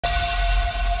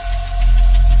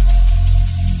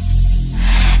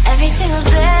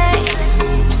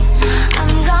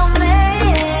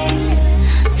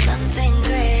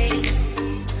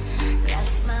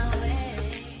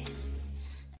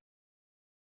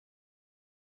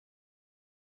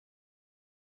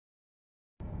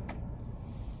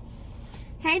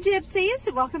Hey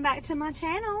Gypsies, welcome back to my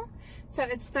channel. So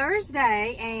it's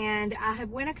Thursday and I have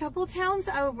went a couple towns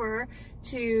over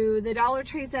to the Dollar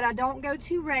Trees that I don't go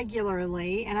to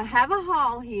regularly, and I have a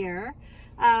haul here.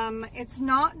 It's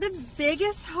not the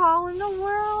biggest haul in the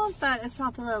world, but it's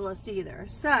not the littlest either.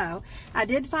 So I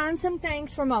did find some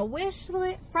things from my wish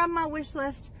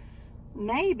list.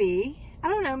 Maybe, I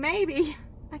don't know, maybe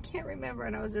I can't remember,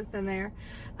 and I was just in there.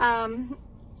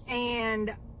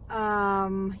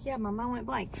 Yeah, my mind went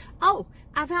blank. Oh,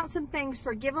 I found some things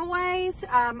for giveaways.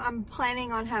 I'm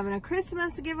planning on having a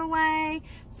Christmas giveaway,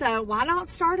 so why not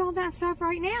start all that stuff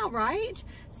right now, right?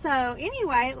 So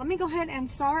anyway, let me go ahead and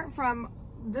start from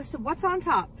this, what's on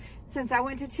top. Since I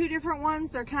went to two different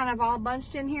ones, they're kind of all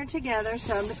bunched in here together,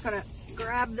 so I'm just going to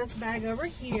grab this bag over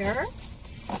here.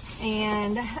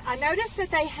 And I noticed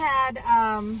that they had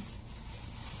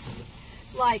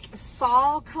like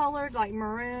fall colored, like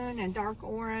maroon and dark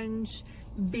orange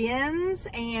bins,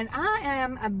 and I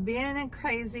am a bin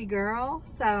crazy girl,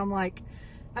 so I'm like,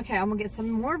 okay, I'm gonna get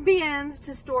some more bins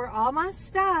to store all my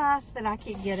stuff that I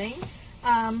keep getting,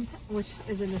 which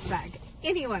is in this bag.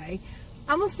 Anyway,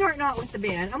 I'm gonna start not with the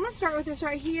bin. I'm gonna start with this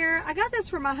right here. I got this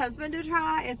for my husband to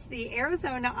try. It's the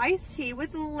Arizona iced tea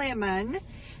with lemon,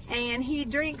 and he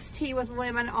drinks tea with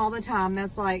lemon all the time.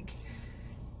 That's like,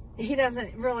 he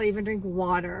doesn't really even drink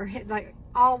water. Like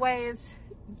always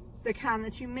the kind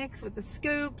that you mix with the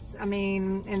scoops, I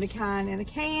mean, and the kind in a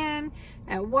can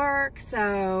at work.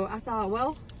 So I thought,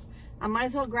 well, I might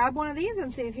as well grab one of these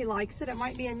and see if he likes it. It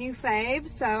might be a new fave.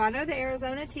 So I know the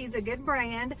Arizona tea is a good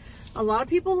brand. A lot of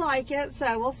people like it,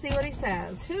 so we'll see what he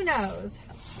says. Who knows?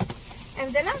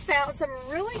 And then I found some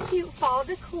really cute fall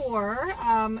decor.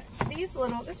 These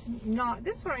little,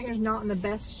 this one right here is not in the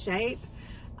best shape.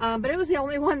 But it was the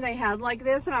only one they had like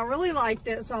this, and I really liked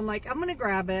it, so I'm like, I'm gonna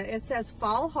grab it. It says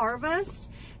Fall Harvest,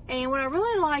 and what I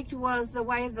really liked was the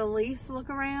way the leaves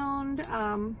look around.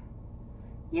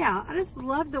 Yeah, I just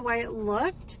loved the way it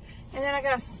looked. And then I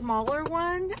got a smaller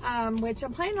one, which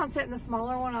I'm planning on setting the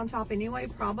smaller one on top anyway,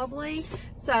 probably,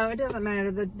 so it doesn't matter.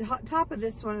 The top of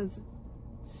this one is,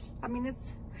 I mean,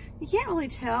 it's, you can't really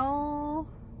tell.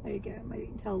 There you go, maybe you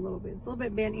can tell a little bit. It's a little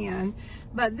bit bent in.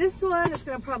 But this one is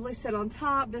going to probably sit on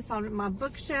top, just on my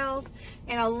bookshelf.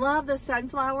 And I love the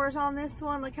sunflowers on this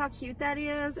one. Look how cute that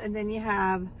is. And then you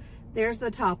have, there's the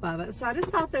top of it. So I just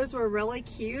thought those were really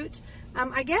cute.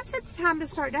 I guess it's time to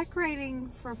start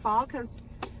decorating for fall, because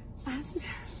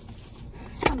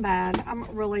I'm bad. I'm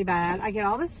really bad. I get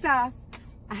all this stuff.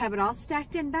 I have it all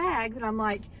stacked in bags. And I'm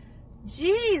like,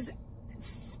 geez,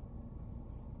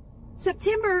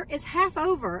 September is half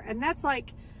over, and that's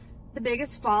like the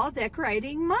biggest fall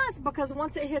decorating month, because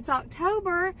once it hits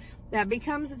October, that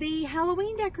becomes the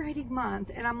Halloween decorating month.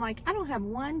 And I'm like, I don't have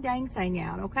one dang thing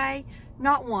out, okay?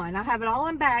 Not one. I have it all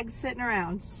in bags sitting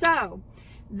around. So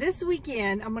this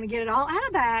weekend, I'm going to get it all out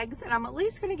of bags, and I'm at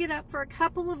least going to get up for a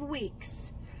couple of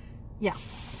weeks. Yeah.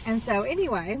 And so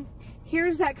anyway,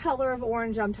 here's that color of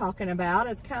orange I'm talking about.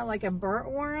 It's kind of like a burnt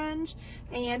orange.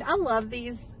 And I love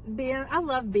these bins. I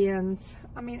love bins.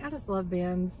 I mean, I just love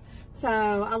bins. So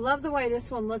I love the way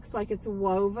this one looks like it's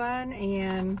woven.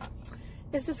 And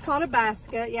this is called a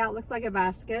basket. Yeah, it looks like a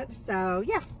basket. So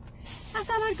yeah, I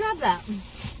thought I'd grab that.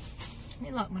 Let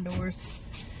me lock my doors.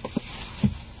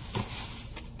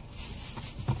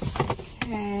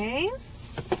 Okay.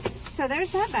 So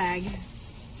there's that bag.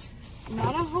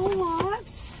 Not a whole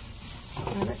lot.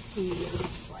 Oh, that tea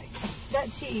looks like, that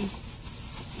tea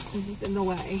is in the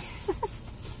way.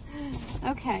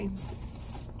 Okay.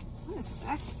 What is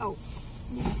that? Oh,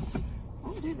 yeah.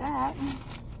 Don't do that.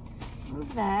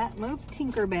 Move that. Move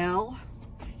Tinkerbell.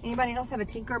 Anybody else have a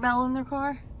Tinkerbell in their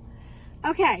car?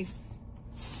 Okay.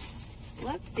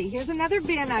 Let's see. Here's another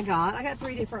bin I got. I got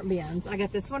 3 different bins. I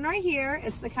got this one right here.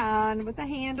 It's the kind with the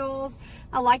handles.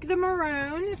 I like the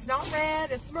maroon. It's not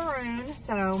red. It's maroon.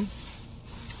 So,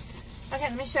 okay,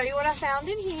 let me show you what I found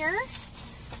in here.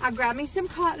 I grabbed me some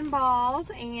cotton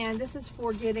balls, and this is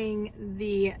for getting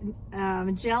the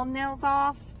gel nails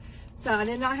off. So I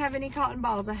did not have any cotton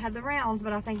balls. I had the rounds,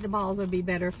 but I think the balls would be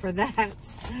better for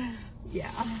that.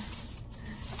 Yeah.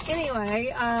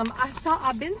 Anyway,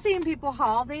 I've been seeing people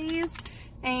haul these,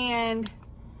 and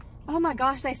oh my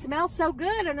gosh, they smell so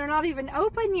good, and they're not even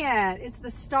open yet. It's the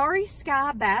Starry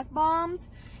Sky Bath Bombs.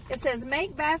 It says,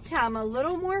 make bath time a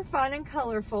little more fun and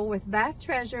colorful with Bath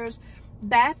Treasures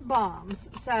Bath Bombs.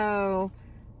 So,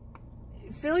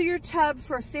 fill your tub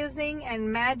for fizzing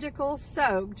and magical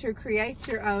soak to create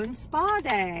your own spa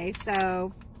day.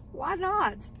 So, why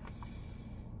not?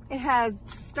 It has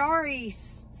Starry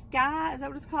Sky, is that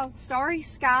what it's called? Starry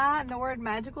Sky and the word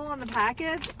magical on the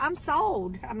package. I'm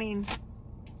sold. I mean,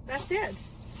 that's it.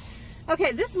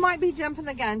 Okay, this might be jumping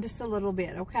the gun just a little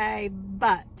bit, okay?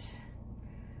 But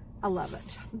I love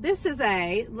it. This is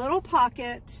a Little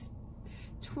Pocket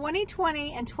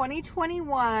 2020 and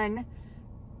 2021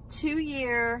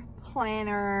 two-year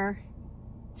planner,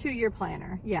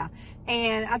 yeah.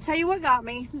 And I'll tell you what got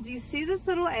me. Do you see this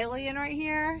little alien right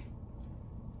here?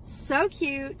 So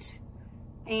cute.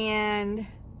 And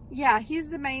yeah, he's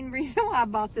the main reason why I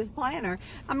bought this planner.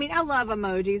 I mean, I love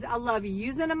emojis. I love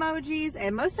using emojis.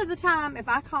 And most of the time, if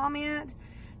I comment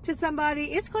to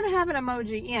somebody, it's going to have an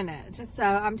emoji in it. So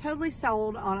I'm totally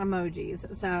sold on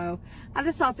emojis. So I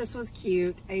just thought this was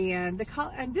cute. And the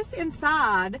color, and this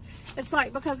inside, it's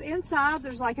like, because inside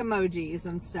there's like emojis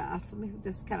and stuff. Let me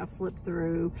just kind of flip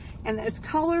through. And it's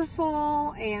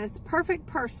colorful and it's perfect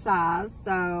purse size.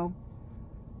 So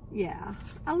yeah,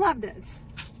 I loved it.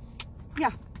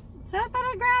 Yeah, so I thought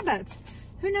I'd grab it.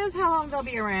 Who knows how long they'll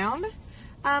be around.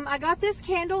 I got this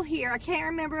candle here. I can't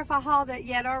remember if I hauled it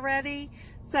yet already.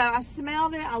 So I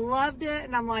smelled it, I loved it,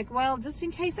 and I'm like, well, just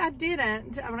in case I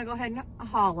didn't, I'm gonna go ahead and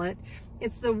haul it.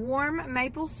 It's the Warm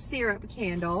Maple Syrup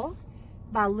Candle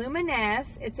by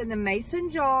Luminous. It's in the mason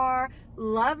jar.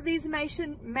 Love these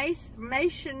mason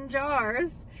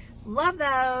jars. Love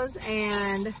those,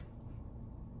 and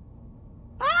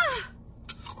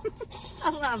I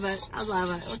love it. I love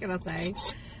it. What can I say?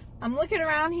 I'm looking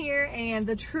around here, and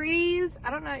the trees,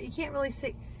 I don't know, you can't really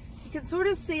see. You can sort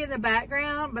of see in the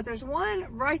background, but there's one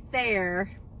right there,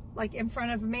 like in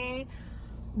front of me,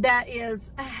 that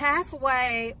is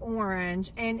halfway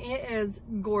orange, and it is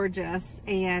gorgeous.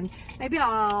 And maybe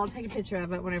I'll take a picture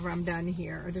of it whenever I'm done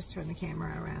here, or just turn the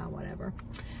camera around, whatever.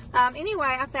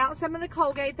 Anyway, I found some of the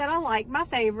Colgate that I like. My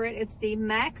favorite, it's the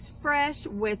Max Fresh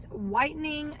with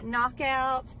Whitening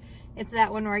Knockout. It's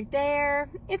that one right there.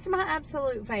 It's my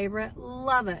absolute favorite.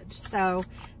 Love it. So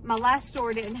my last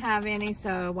store didn't have any,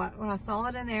 so when I saw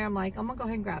it in there, I'm like, I'm gonna go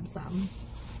ahead and grab some.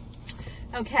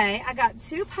 Okay, I got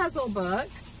 2 puzzle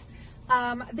books.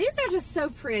 These are just so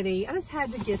pretty. I just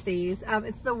had to get these.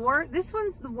 It's the word. This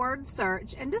one's the word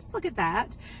search, and just look at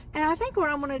that. And I think what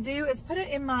I'm gonna do is put it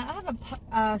in my. I have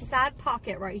a side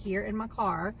pocket right here in my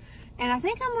car. And I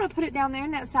think I'm going to put it down there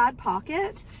in that side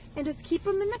pocket and just keep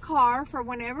them in the car for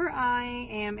whenever I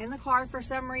am in the car for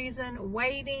some reason,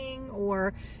 waiting,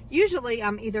 or usually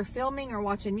I'm either filming or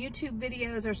watching YouTube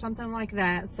videos or something like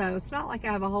that. So it's not like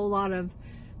I have a whole lot of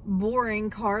boring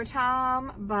car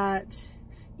time, but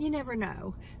you never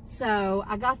know. So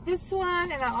I got this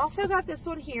one, and I also got this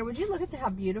one here. Would you look at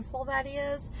how beautiful that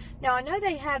is? Now, I know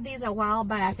they had these a while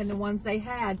back, and the ones they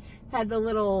had the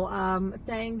little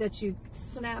thing that you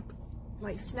snap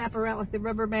around, like the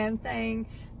rubber band thing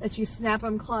that you snap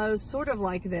them closed, sort of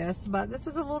like this, but this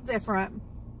is a little different.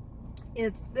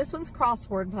 This one's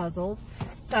crossword puzzles.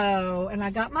 So, and I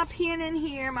got my pen in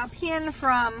here, my pen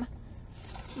from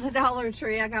the Dollar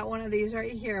Tree. I got one of these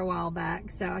right here a while back.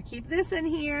 So I keep this in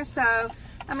here. So,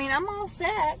 I mean, I'm all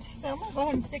set. So I'm gonna go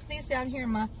ahead and stick these down here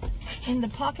in the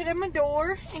pocket of my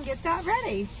door and get that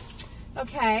ready.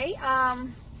 Okay, I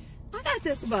got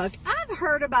this book. I've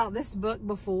heard about this book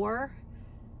before.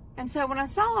 And so when I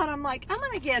saw it, I'm like, I'm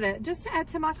going to get it just to add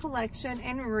to my collection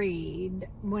and read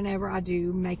whenever I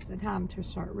do make the time to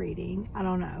start reading. I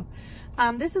don't know.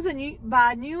 This is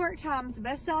by New York Times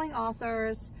bestselling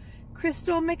authors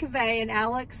Crystal McVeigh and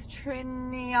Alex Triniao.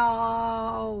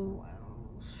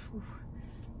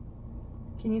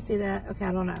 Can you see that? Okay,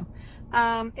 I don't know.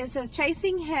 It says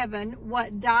Chasing Heaven,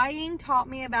 What Dying Taught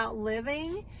Me About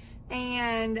Living.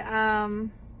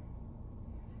 And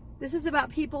this is about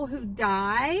people who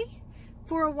die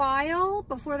for a while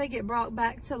before they get brought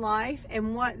back to life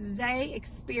and what they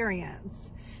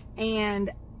experience. And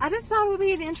I just thought it would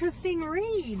be an interesting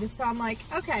read. So I'm like,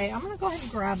 okay, I'm going to go ahead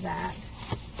and grab that.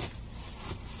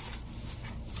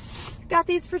 Got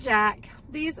these for Jack.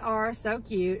 These are so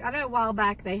cute. I know a while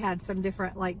back they had some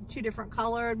different, like 2 different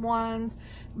colored ones,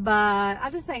 but I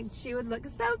just think she would look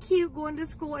so cute going to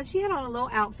school. And she had on a little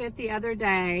outfit the other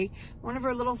day, one of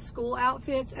her little school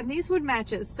outfits, and these would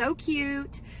match it. So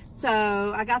cute.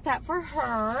 So I got that for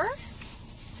her.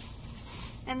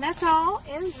 And that's all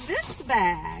in this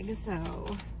bag. So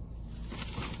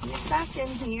get back in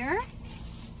here.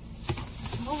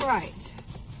 All right.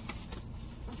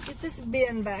 Let's get this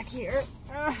bin back here.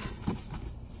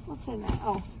 What's in that?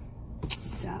 Oh,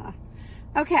 duh.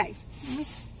 Okay,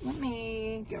 let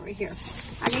me go right here.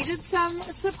 I needed some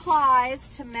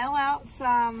supplies to mail out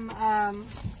some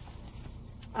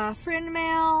friend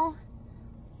mail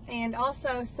and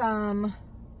also some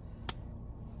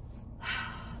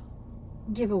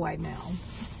giveaway mail.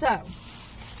 So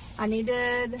I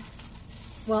needed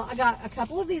Well, I got a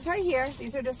couple of these right here.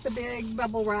 These are just the big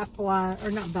bubble wrap one,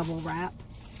 or not bubble wrap.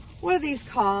 What are these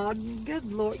called?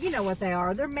 Good Lord, you know what they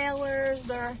are. They're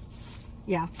mailers.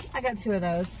 Yeah, I got 2 of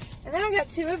those. And then I got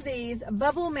 2 of these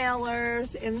bubble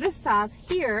mailers in this size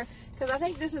here, because I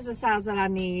think this is the size that I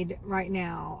need right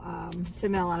now to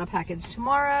mail out a package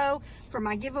tomorrow for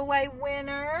my giveaway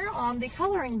winner on the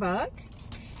coloring book.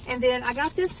 And then I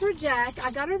got this for Jack. I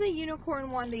got her the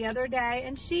unicorn one the other day,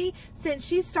 and since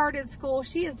she started school,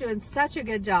 she is doing such a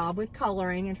good job with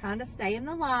coloring and trying to stay in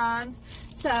the lines.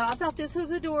 So I thought this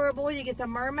was adorable. You get the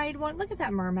mermaid one. Look at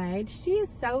that mermaid. She is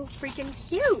so freaking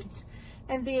cute.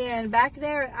 And then back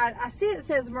there, I see it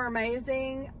says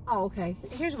Mermazing. Oh, okay.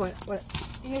 Here's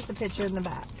here's the picture in the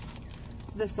back.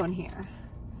 This one here.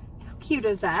 How cute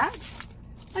is that?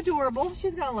 Adorable.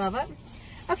 She's gonna love it.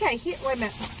 Okay, here, wait a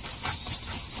minute.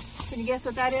 Can you guess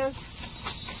what that is?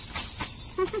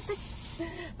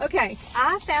 Okay,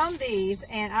 I found these,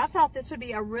 and I thought this would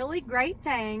be a really great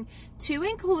thing to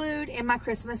include in my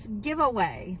Christmas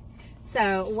giveaway.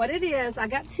 So what it is, I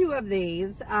got 2 of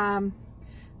these. I'm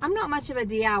not much of a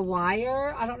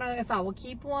DIYer. I don't know if I will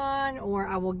keep one or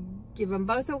I will give them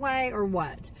both away or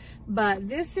what. But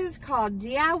this is called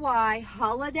DIY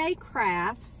Holiday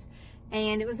Crafts,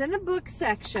 and it was in the book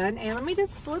section. And let me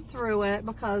just flip through it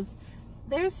because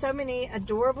there's so many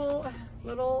adorable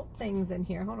little things in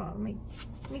here. Hold on,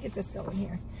 let me get this going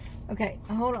here. Okay,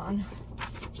 hold on.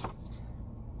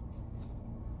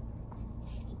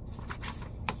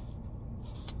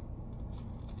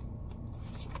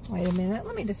 Wait a minute,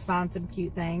 let me just find some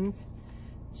cute things.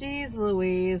 Jeez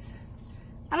Louise.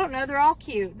 I don't know, they're all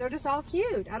cute. They're just all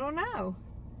cute. I don't know.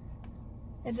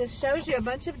 It just shows you a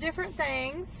bunch of different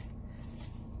things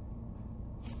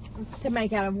to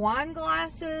make out of wine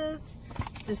glasses,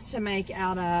 just to make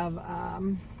out of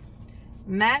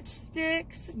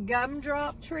matchsticks,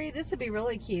 gumdrop tree. This would be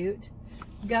really cute.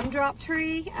 Gumdrop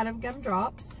tree out of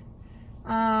gumdrops.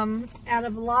 Out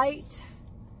of light.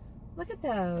 Look at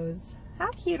those. How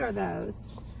cute are those?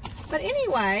 But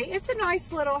anyway, it's a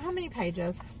nice little, how many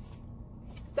pages?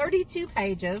 32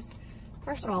 pages.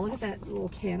 First of all, look at that little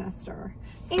canister.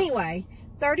 Anyway,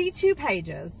 32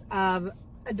 pages of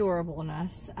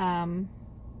adorableness. I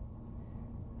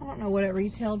don't know what it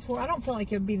retailed for. I don't feel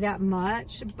like it would be that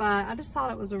much, but I just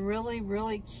thought it was a really,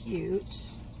 really cute.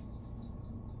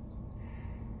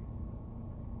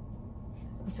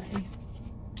 Doesn't say.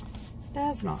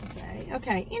 Does not say.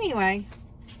 Okay, anyway,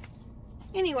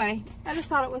 I just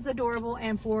thought it was adorable,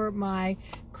 and for my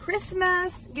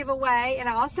Christmas giveaway, and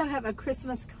I also have a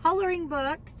Christmas coloring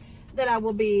book that I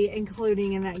will be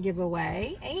including in that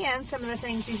giveaway, and some of the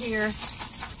things you hear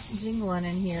jingling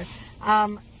in here.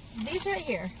 These right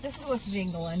here, this is what's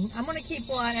jingling. I'm going to keep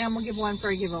one, and I'm going to give one for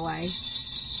a giveaway.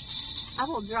 I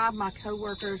will drive my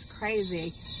coworkers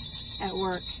crazy at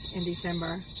work in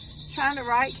December. Trying to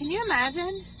write, can you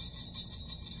imagine?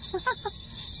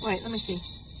 Wait, let me see.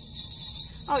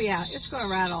 Oh yeah, it's going to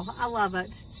rattle. I love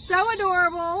it. So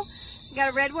adorable.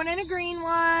 Got a red one and a green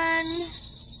one.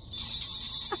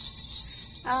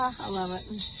 I love it.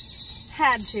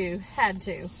 Had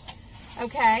to.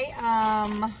 Okay,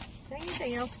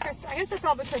 anything else, Chris? I guess that's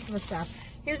all the Christmas stuff.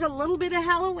 Here's a little bit of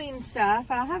Halloween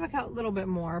stuff, and I'll have a little bit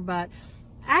more, but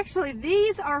actually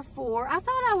these are for, I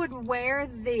thought I would wear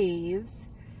these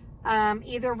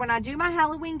either when I do my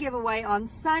Halloween giveaway on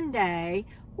Sunday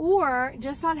or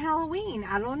just on Halloween.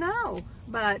 I don't know,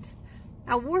 but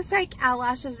I wore fake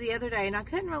eyelashes the other day, and I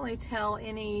couldn't really tell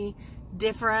any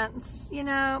difference, you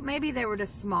know. Maybe they were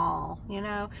just small, you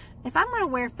know. If I'm going to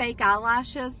wear fake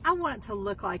eyelashes, I want it to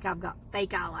look like I've got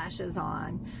fake eyelashes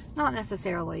on, not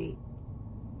necessarily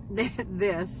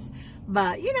this,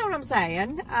 but you know what I'm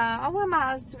saying. I want my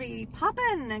eyes to be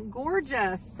popping and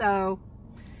gorgeous, so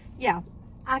yeah,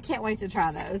 I can't wait to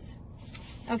try those.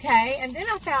 Okay, and then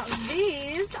I found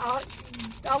these.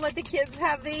 I'll let the kids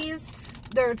have these.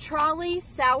 They're Trolley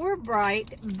Sour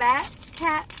Bright Bats,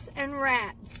 Cats, and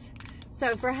Rats.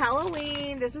 So for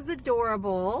Halloween, this is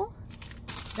adorable.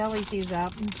 They'll eat these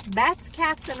up. Bats,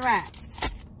 Cats, and Rats.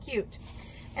 Cute.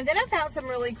 And then I found some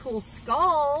really cool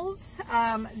skulls.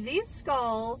 These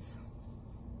skulls,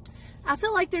 I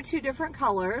feel like they're 2 different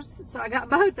colors. So I got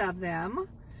both of them.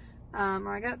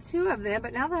 Or I got 2 of them.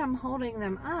 But now that I'm holding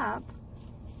them up,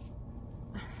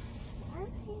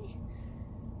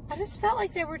 I just felt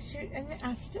like they were 2, and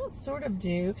I still sort of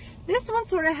do. This one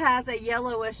sort of has a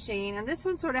yellowish sheen, and this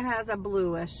one sort of has a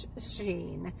bluish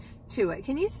sheen to it.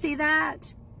 Can you see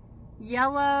that?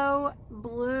 Yellow,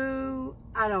 blue,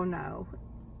 I don't know.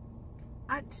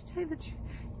 To tell you the truth,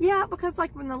 yeah, because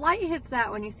like when the light hits that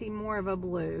one, you see more of a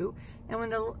blue, and when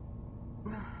the,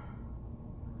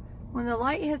 When the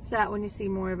light hits that one, you see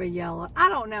more of a yellow. I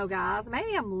don't know, guys.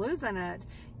 Maybe I'm losing it.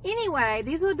 Anyway,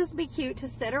 these will just be cute to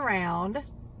sit around.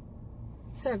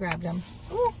 So I grabbed them.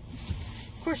 Ooh.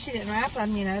 Of course, she didn't wrap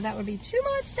them. You know, that would be too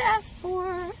much to ask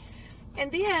for.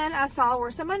 And then I saw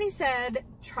where somebody said,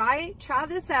 try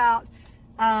this out.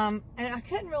 And I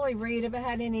couldn't really read if it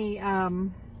had any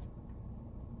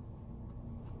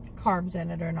carbs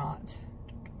in it or not.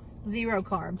 0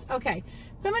 carbs. Okay.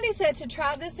 Somebody said to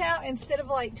try this out instead of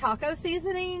like taco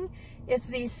seasoning. It's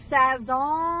the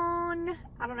Sazon.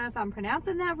 I don't know if I'm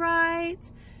pronouncing that right.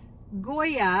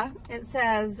 Goya. It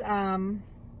says a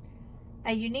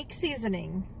unique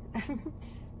seasoning.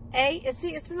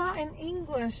 See, it's not in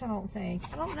English, I don't think.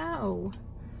 I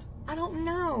don't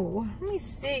know. Let me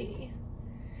see.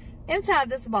 Inside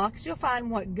this box, you'll find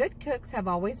what good cooks have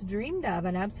always dreamed of,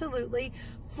 an absolutely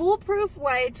foolproof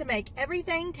way to make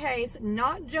everything taste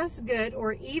not just good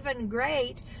or even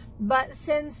great, but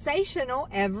sensational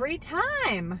every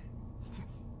time.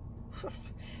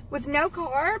 With no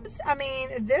carbs, I mean,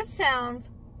 this sounds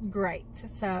great.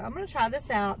 So I'm going to try this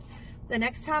out the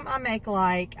next time I make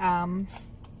like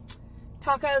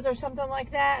tacos or something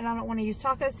like that, and I don't want to use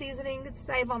taco seasoning to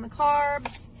save on the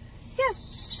carbs. Yeah,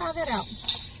 try that out.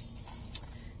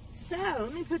 So,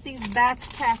 let me put these bats,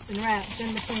 cats, and rats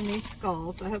in between these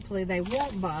skulls, so hopefully they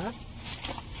won't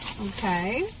bust.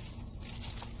 Okay.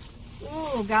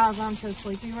 Oh, guys, I'm so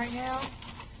sleepy right now.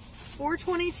 It's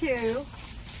 4:22.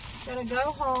 Gotta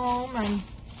go home and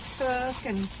cook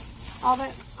and all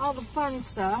the fun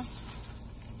stuff.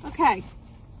 Okay.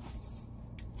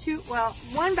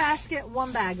 One basket,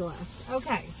 one bag left.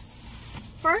 Okay.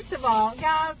 First of all,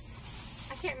 guys,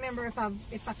 I can't remember if I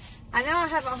know I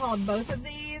haven't hauled both of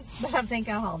these, but I think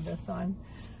I hauled this one.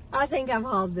 I think I've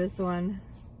hauled this one.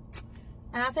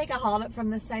 And I think I hauled it from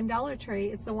the same Dollar Tree.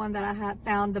 It's the one that I had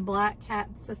found, the Black Cat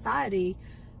Society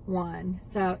one.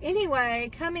 So anyway,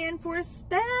 come in for a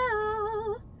spell.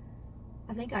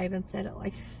 I think I even said it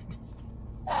like that.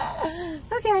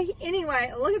 Okay,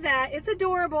 anyway, look at that. It's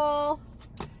adorable.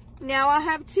 Now I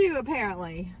have 2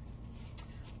 apparently.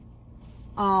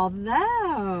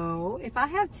 Although, if I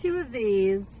have 2 of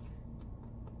these,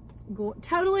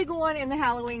 totally going in the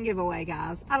Halloween giveaway,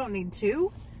 guys. I don't need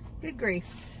 2. Good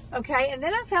grief. Okay, and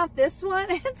then I found this one.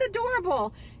 It's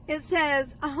adorable. It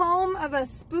says, a home of a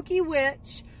spooky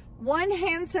witch, one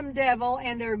handsome devil,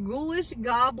 and their ghoulish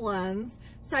goblins.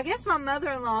 So I guess my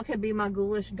mother-in-law could be my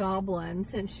ghoulish goblin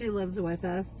since she lives with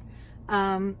us.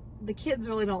 The kids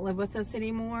really don't live with us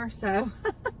anymore, so...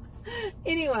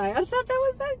 Anyway, I thought that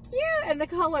was so cute. And the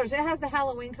colors, it has the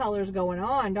Halloween colors going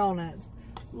on, don't it?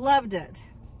 Loved it.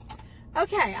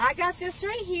 Okay, I got this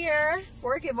right here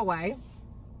for a giveaway.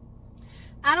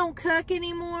 I don't cook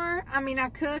anymore. I mean, I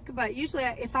cook, but usually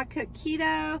if I cook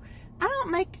keto, I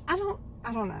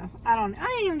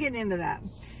ain't even getting into that.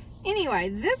 Anyway,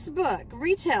 this book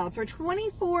retailed for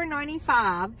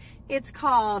 $24.95. It's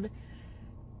called,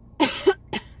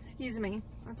 excuse me,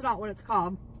 that's not what it's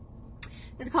called.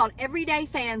 It's called Everyday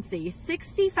Fancy,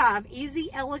 65 Easy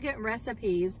Elegant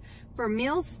Recipes for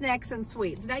Meals, Snacks, and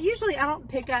Sweets. Now, usually I don't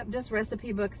pick up just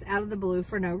recipe books out of the blue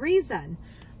for no reason.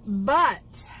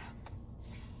 But,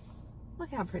 look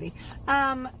how pretty.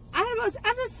 I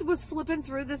just was flipping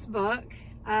through this book.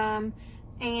 And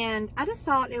I just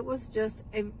thought it was just,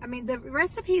 I mean, the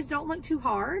recipes don't look too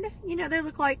hard. You know, they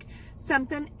look like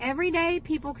something everyday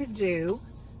people could do.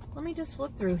 Let me just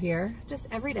flip through here. Just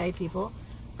everyday people.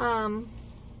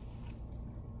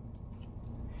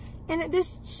 And it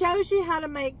just shows you how to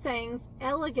make things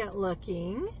elegant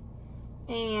looking.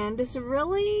 And it's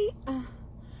really,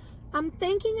 I'm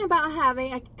thinking about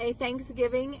having a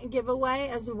Thanksgiving giveaway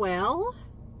as well.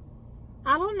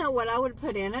 I don't know what I would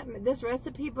put in it. This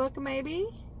recipe book, maybe.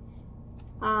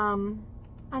 I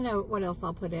know what else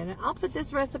I'll put in it. I'll put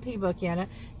this recipe book in it.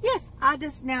 Yes, I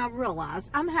just now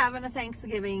realized I'm having a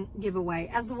Thanksgiving giveaway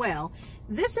as well.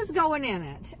 This is going in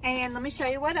it. And let me show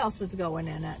you what else is going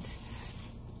in it.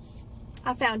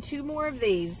 I found 2 more of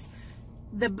these.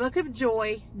 The Book of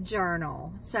Joy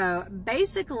Journal. So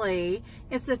basically,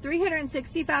 it's a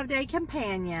 365-day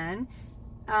companion.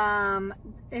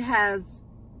 It has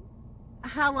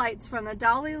highlights from the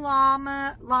Dalai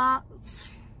Lama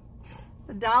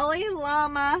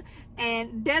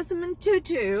and Desmond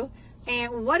Tutu.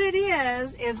 And what it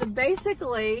is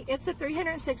basically, it's a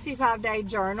 365-day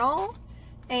journal.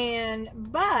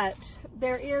 But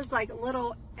there is like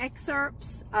little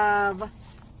excerpts of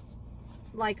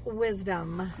like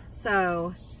wisdom.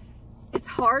 So it's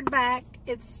hardback.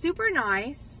 It's super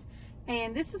nice.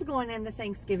 And this is going in the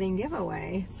Thanksgiving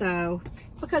giveaway. So,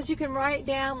 because you can write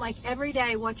down like every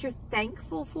day what you're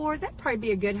thankful for. That'd probably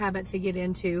be a good habit to get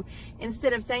into.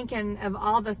 Instead of thinking of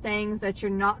all the things that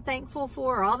you're not thankful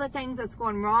for, or all the things that's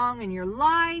going wrong in your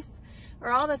life, or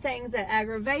all the things that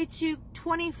aggravate you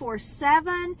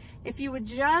 24/7. If you would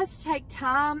just take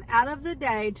time out of the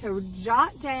day to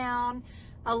jot down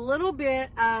a little bit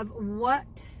of what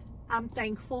I'm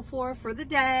thankful for the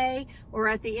day, or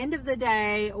at the end of the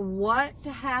day, what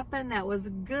happened that was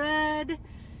good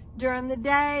during the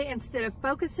day, instead of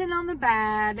focusing on the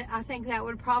bad, I think that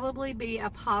would probably be a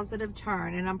positive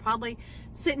turn. And I'm probably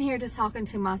sitting here just talking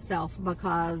to myself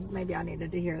because maybe I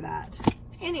needed to hear that.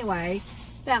 Anyway,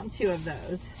 found 2 of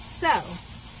those. So,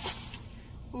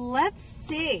 let's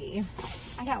see.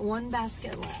 I got 1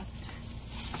 basket left.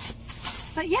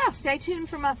 But yeah, stay tuned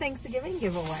for my Thanksgiving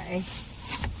giveaway.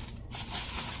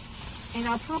 And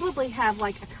I'll probably have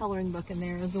like a coloring book in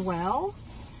there as well.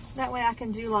 That way I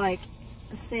can do like,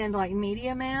 send like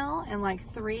media mail and like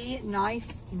 3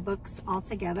 nice books all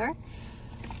together.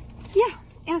 Yeah,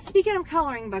 and speaking of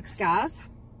coloring books, guys,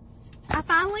 I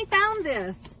finally found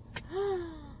this.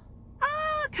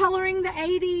 Coloring the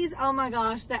 80s. Oh my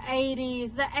gosh, the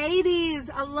 80s. The 80s.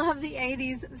 I love the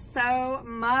 80s so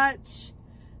much.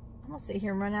 I'm gonna sit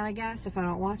here and run out of gas if I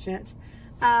don't watch it.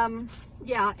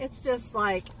 Yeah, it's just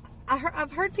like,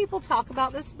 I've heard people talk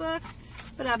about this book,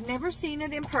 but I've never seen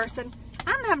it in person.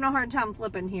 I'm having a hard time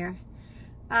flipping here.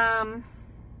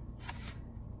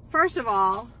 First of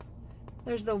all,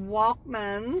 there's the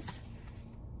Walkmans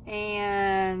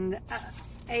and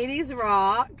 80s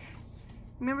rock.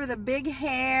 Remember the big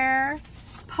hair,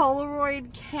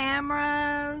 Polaroid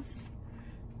cameras.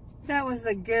 That was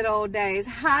the good old days.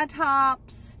 High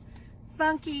tops,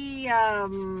 funky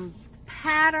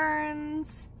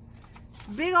patterns.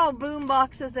 Big old boom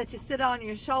boxes that you sit on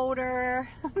your shoulder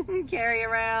and carry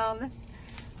around.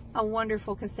 A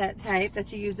wonderful cassette tape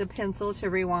that you use a pencil to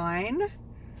rewind.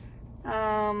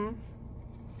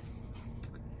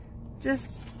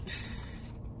 This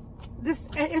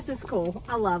is cool.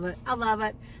 I love it. I love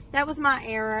it. That was my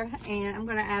era, and I'm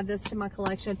going to add this to my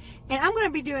collection. And I'm going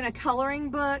to be doing a coloring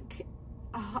book,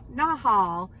 not a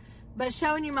haul, but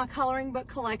showing you my coloring book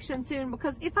collection soon,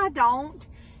 because if I don't,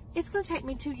 it's going to take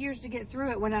me 2 years to get through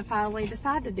it when I finally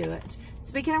decide to do it.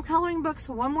 Speaking of coloring books,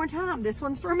 one more time, this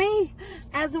one's for me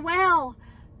as well.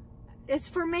 It's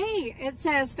for me. It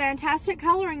says fantastic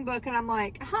coloring book, and I'm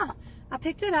like, I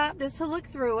picked it up just to look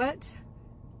through it.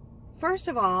 First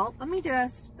of all, let me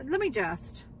just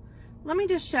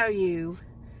show you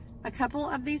a couple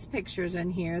of these pictures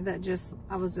in here that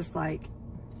I was just like,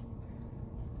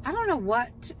 I don't know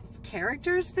what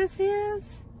characters this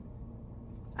is.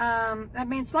 I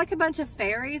mean, it's like a bunch of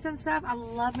fairies and stuff. I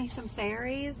love me some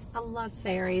fairies. I love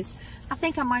fairies. I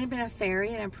think I might have been a fairy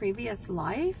in a previous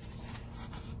life.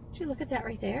 Did you look at that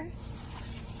right there?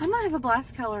 I might have a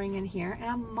blast coloring in here, and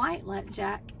I might let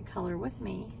Jack color with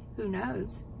me. Who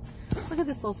knows? Look at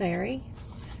this little fairy.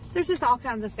 There's just all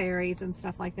kinds of fairies and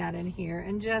stuff like that in here,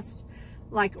 and just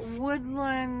like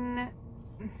woodland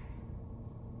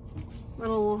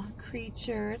little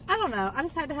creatures. I don't know. I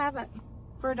just had to have it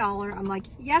for $1. I'm like,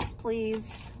 yes,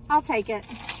 please. I'll take it.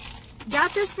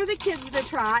 Got this for the kids to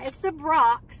try. It's the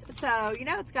Brock's, so you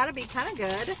know it's got to be kind of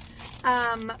good.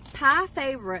 Pie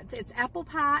favorites. It's apple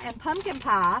pie and pumpkin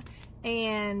pie,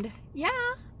 and yeah,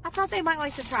 I thought they might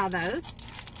like to try those.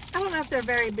 I don't know if they're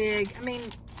very big. I mean,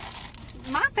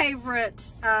 my favorite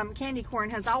candy corn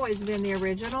has always been the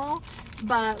original,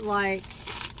 but like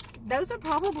those would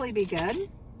probably be good.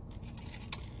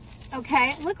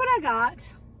 Okay, look what I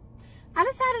got. I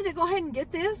decided to go ahead and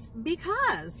get this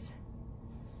because,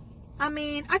 I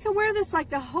mean, I could wear this like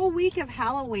the whole week of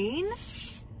Halloween.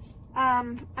 I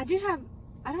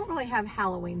don't really have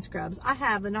Halloween scrubs. I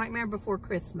have the Nightmare Before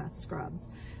Christmas scrubs,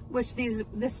 which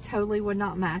this totally would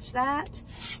not match that.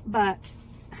 But,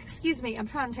 excuse me, I'm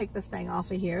trying to take this thing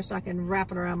off of here so I can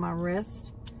wrap it around my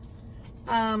wrist.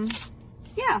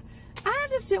 Yeah, I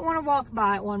just didn't want to walk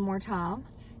by it one more time.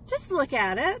 Just look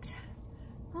at it.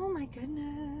 Oh my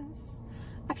goodness.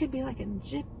 I could be like a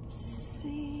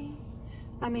gypsy.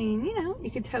 I mean, you know, you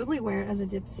could totally wear it as a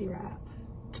gypsy wrap.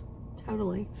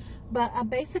 Totally. But I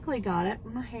basically got it.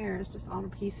 My hair is just all to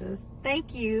pieces.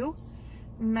 Thank you.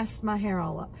 Messed my hair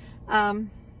all up.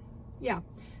 Yeah.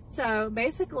 So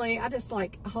basically, I just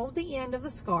like hold the end of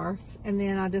the scarf, and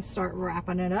then I just start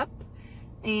wrapping it up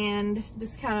and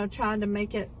just kind of trying to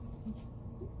make it.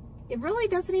 It really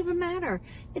doesn't even matter.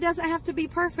 It doesn't have to be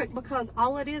perfect, because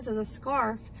all it is a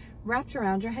scarf wrapped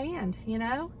around your hand, you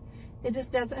know? It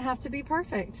just doesn't have to be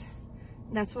perfect.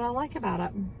 That's what I like about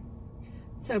it.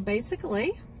 So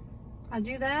basically, I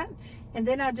do that. And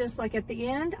then I just, like at the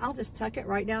end, I'll just tuck it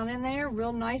right down in there,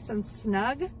 real nice and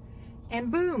snug.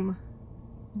 And boom,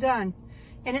 done.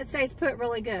 And it stays put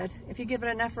really good. If you give it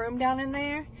enough room down in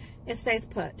there, it stays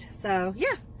put. So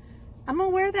yeah, I'm gonna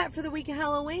wear that for the week of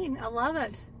Halloween. I love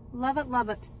it. Love it, love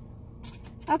it.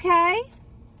 Okay,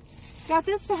 got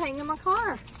this to hang in my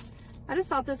car. I just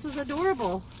thought this was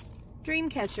adorable. Dream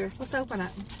catcher. Let's open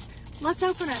it. Let's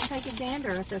open it and take a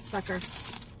gander at this sucker.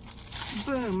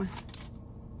 Boom.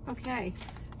 Okay.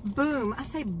 Boom. I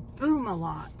say boom a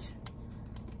lot.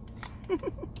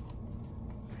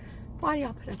 Why do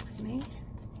y'all put up with me?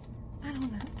 I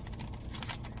don't know.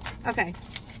 Okay.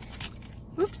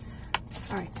 Oops.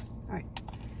 All right. All right.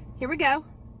 Here we go.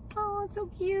 Oh, it's so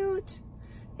cute.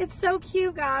 It's so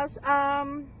cute, guys. It's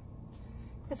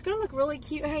going to look really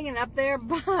cute hanging up there,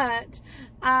 but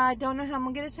I don't know how I'm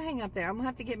going to get it to hang up there. I'm going to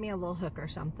have to get me a little hook or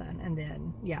something, and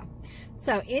then, yeah.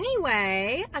 So,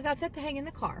 anyway, I got that to hang in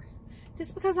the car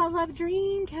just because I love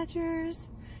dream catchers.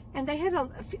 And they had a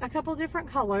couple different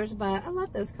colors, but I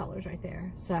love those colors right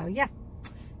there. So, yeah.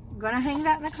 I'm going to hang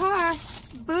that in the car.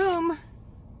 Boom.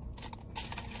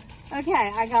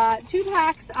 Okay, I got 2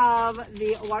 packs of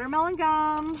the watermelon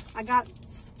gum. I got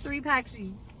 3 packs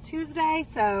Tuesday,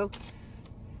 so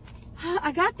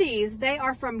I got these. They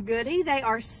are from Goody. They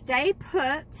are Stay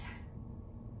Put.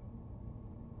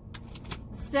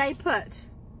 Stay Put.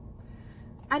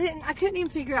 I couldn't even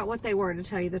figure out what they were, to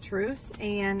tell you the truth.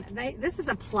 And this is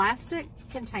a plastic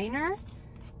container,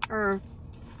 or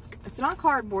it's not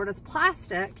cardboard, it's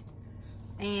plastic.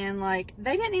 And like,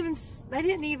 they wouldn't even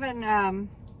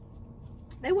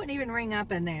ring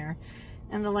up in there.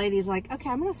 And the lady's like, okay,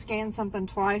 I'm going to scan something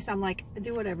twice. I'm like,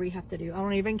 do whatever you have to do. I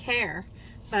don't even care.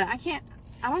 But I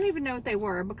don't even know what they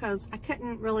were because I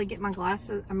couldn't really get my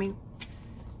glasses. I mean,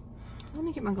 let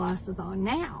me get my glasses on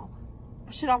now.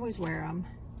 I should always wear them.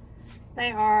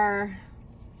 They are,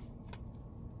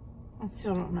 I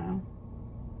still don't know.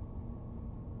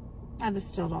 I just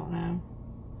still don't know.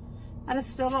 I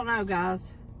just still don't know,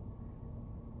 guys.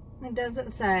 It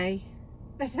doesn't say.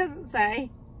 It doesn't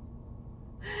say.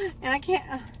 And I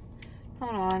can't,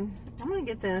 hold on. I'm going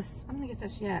to get this. I'm going to get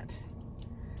this yet.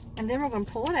 And then we're going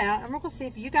to pull it out and we're going to see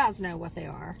if you guys know what they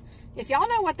are. If y'all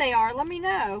know what they are, let me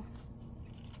know.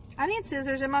 I need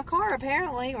scissors in my car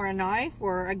apparently, or a knife,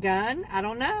 or a gun. I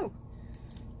don't know.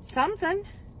 Something's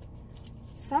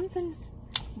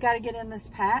got to get in this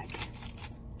pack.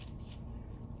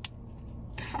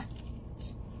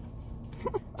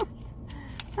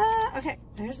 Okay,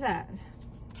 there's that.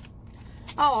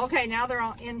 Oh, okay, now they're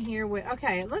all in here with,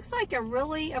 okay, it looks like a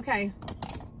really, okay.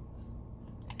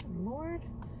 Lord,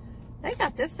 they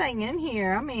got this thing in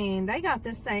here. I mean, they got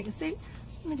this thing. See,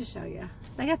 let me just show you.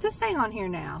 They got this thing on here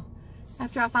now,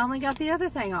 after I finally got the other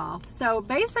thing off. So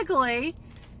basically,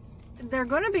 they're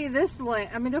going to be this,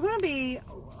 I mean, they're going to be,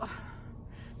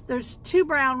 there's 2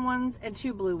 brown ones and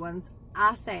 2 blue ones,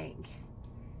 I think.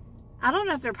 I don't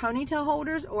know if they're ponytail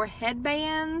holders or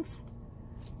headbands.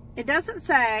 It doesn't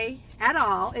say at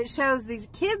all. It shows these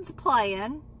kids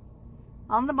playing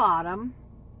on the bottom.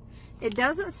 It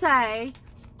doesn't say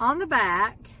on the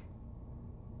back.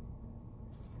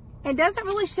 It doesn't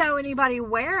really show anybody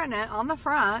wearing it on the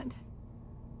front.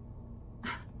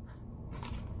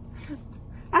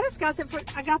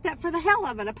 I got that for the hell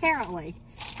of it, apparently.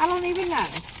 I don't even know.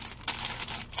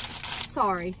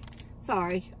 Sorry.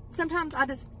 Sometimes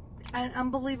I'm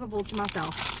unbelievable to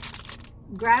myself.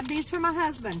 Grab these for my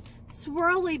husband.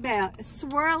 Swirly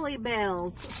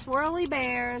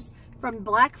Bears from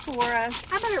Black Forest.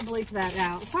 I better bleep that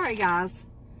out. Sorry, guys.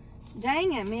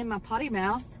 Dang it, me and my potty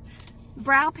mouth.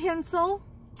 Brow pencil.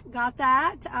 Got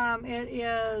that. It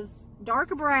is dark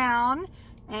brown.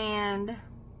 And,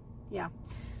 yeah.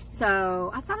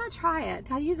 So, I thought I'd try it.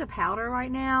 I use a powder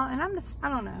right now. And I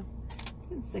don't know. I'm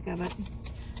getting sick of it.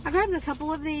 I grabbed a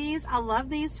couple of these. I love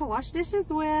these to wash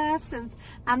dishes with, since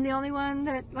I'm the only one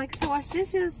that likes to wash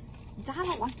dishes. I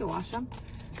don't like to wash them.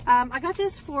 I got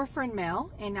this for friend mail,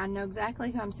 and I know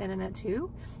exactly who I'm sending it to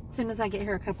as soon as I get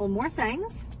here a couple more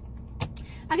things.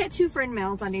 I got 2 friend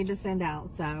mails I need to send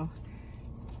out, so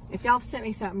if y'all sent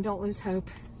me something, don't lose hope.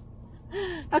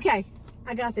 Okay,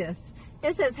 I got this.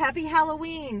 It says, Happy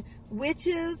Halloween,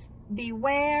 witches,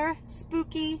 beware,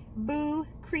 spooky, boo,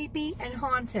 creepy, and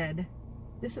haunted.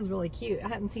 This is really cute. I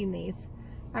hadn't seen these.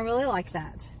 I really like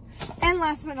that. And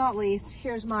last but not least,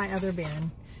 here's my other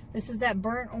bin. This is that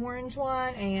burnt orange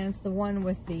one, and it's the one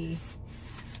with the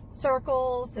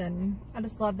circles, and I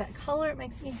just love that color. It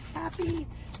makes me happy.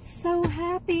 So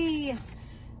happy.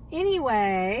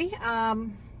 Anyway,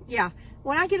 yeah.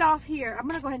 When I get off here, I'm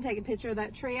going to go ahead and take a picture of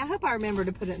that tree. I hope I remember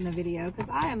to put it in the video, because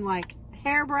I am like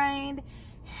harebrained.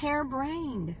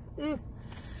 Harebrained.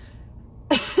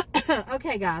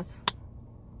 Okay, guys.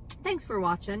 Thanks for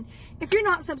watching. If you're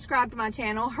not subscribed to my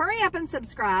channel, hurry up and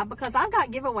subscribe because I've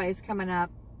got giveaways coming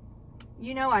up.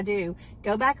 You know I do.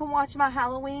 Go back and watch my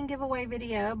Halloween giveaway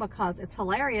video because it's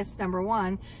hilarious, number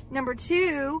one. Number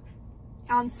two,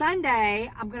 on Sunday,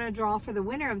 I'm going to draw for the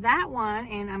winner of that one,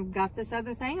 and I've got this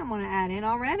other thing I'm going to add in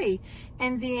already.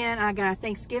 And then I got a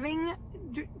Thanksgiving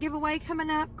giveaway coming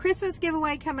up, Christmas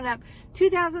giveaway coming up,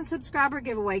 2,000 subscriber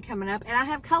giveaway coming up, and I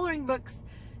have coloring books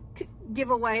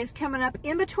giveaways coming up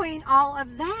in between all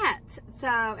of that. So,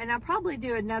 and I'll probably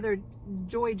do another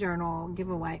Joy Journal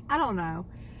giveaway. I don't know.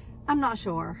 I'm not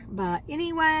sure. But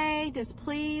anyway, just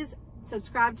please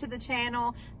subscribe to the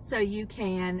channel so you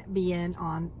can be in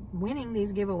on winning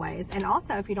these giveaways. And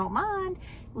also, if you don't mind,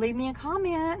 leave me a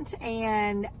comment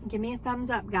and give me a thumbs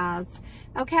up, guys.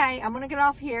 Okay, I'm going to get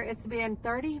off here. It's been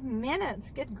 30 minutes.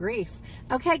 Good grief.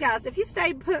 Okay, guys, if you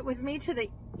stayed put with me to the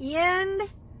end,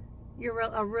 you're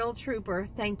a real trooper.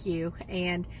 Thank you.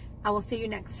 And I will see you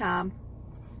next time.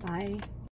 Bye.